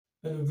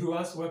Hello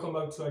viewers, welcome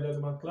back to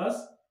Algebra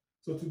class.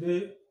 So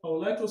today I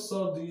would like to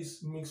solve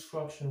this mixed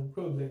fraction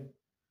problem.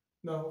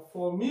 Now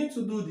for me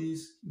to do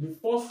this, the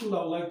first rule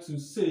I would like to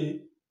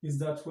say is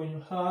that when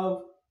you have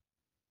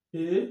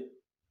a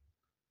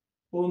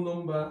whole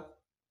number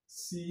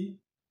c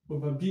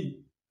over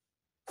b,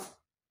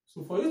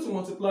 so for you to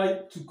multiply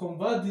to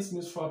convert this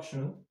mixed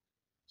fraction,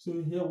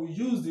 so here we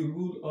use the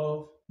rule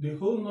of the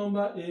whole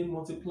number a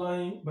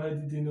multiplying by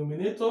the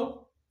denominator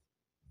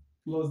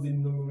plus the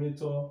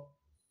numerator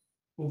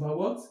over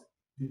what?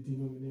 The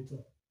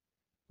denominator.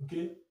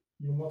 Okay,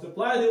 you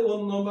multiply the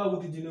whole number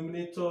with the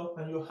denominator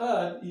and you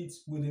add it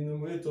with the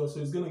numerator, so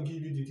it's going to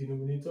give you the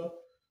denominator.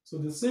 So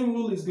the same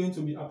rule is going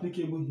to be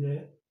applicable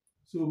here.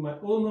 So my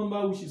whole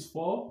number, which is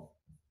 4,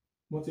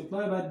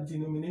 multiplied by the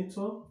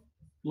denominator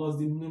plus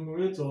the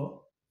numerator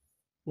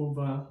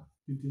over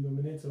the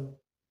denominator,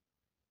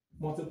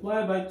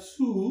 multiplied by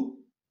 2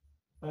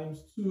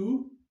 times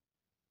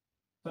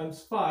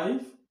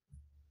 5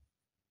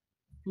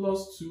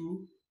 plus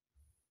 2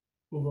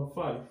 over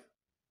 5.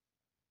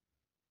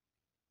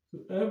 So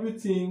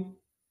everything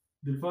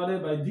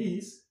divided by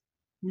this,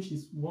 which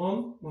is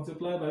 1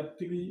 multiplied by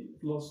 3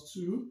 plus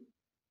 2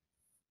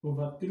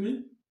 over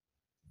 3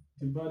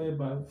 divided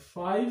by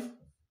 5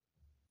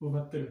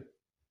 over 3.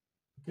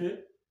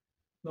 Okay.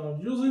 Now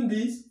using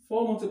this,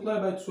 4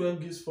 multiplied by 12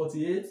 gives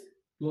 48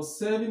 plus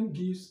 7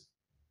 gives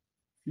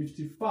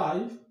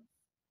 55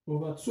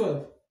 over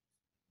 12.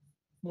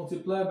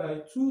 Multiplied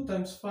by 2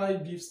 times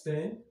 5 gives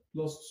 10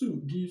 plus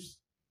 2 gives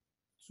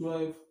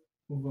 12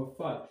 over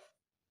 5.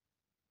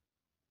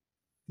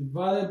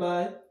 Divided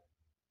by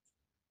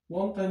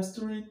 1 times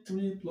 3,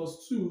 3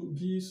 plus 2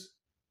 gives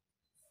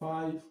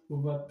 5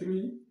 over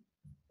 3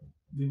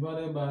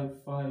 divided by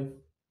 5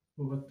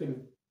 over 3.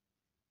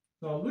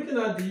 Now looking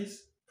at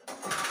this,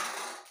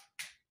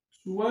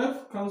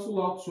 12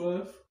 cancel out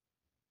 12,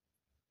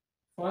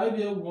 5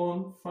 here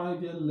 1, 5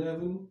 here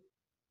 11.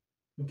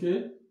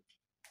 Okay,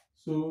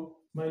 so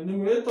my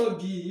numerator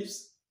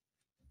gives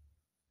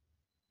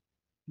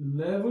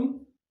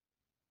 11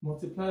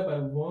 multiplied by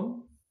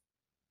 1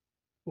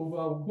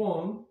 over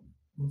 1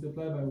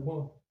 multiplied by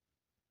 1.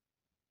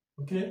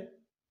 Okay,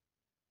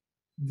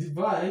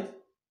 divide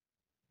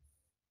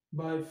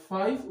by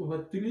 5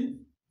 over 3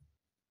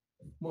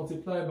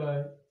 multiplied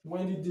by,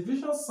 when the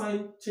division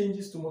sign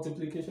changes to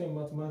multiplication in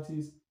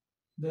mathematics,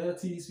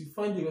 that is, we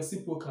find the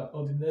reciprocal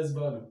of the next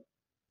value.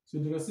 So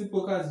the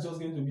reciprocal is just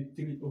going to be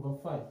 3 over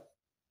 5.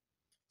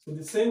 So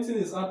the same thing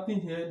is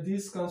happening here.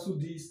 This cancel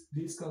this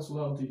cancel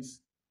out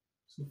this.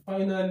 So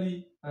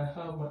finally, I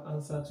have my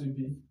answer to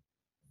be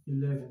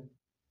 11.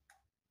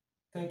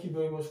 Thank you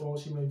very much for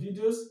watching my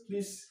videos.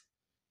 Please,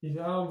 if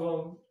you have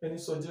any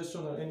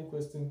suggestion or any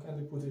question,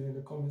 kindly put it in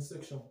the comment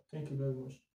section. Thank you very much.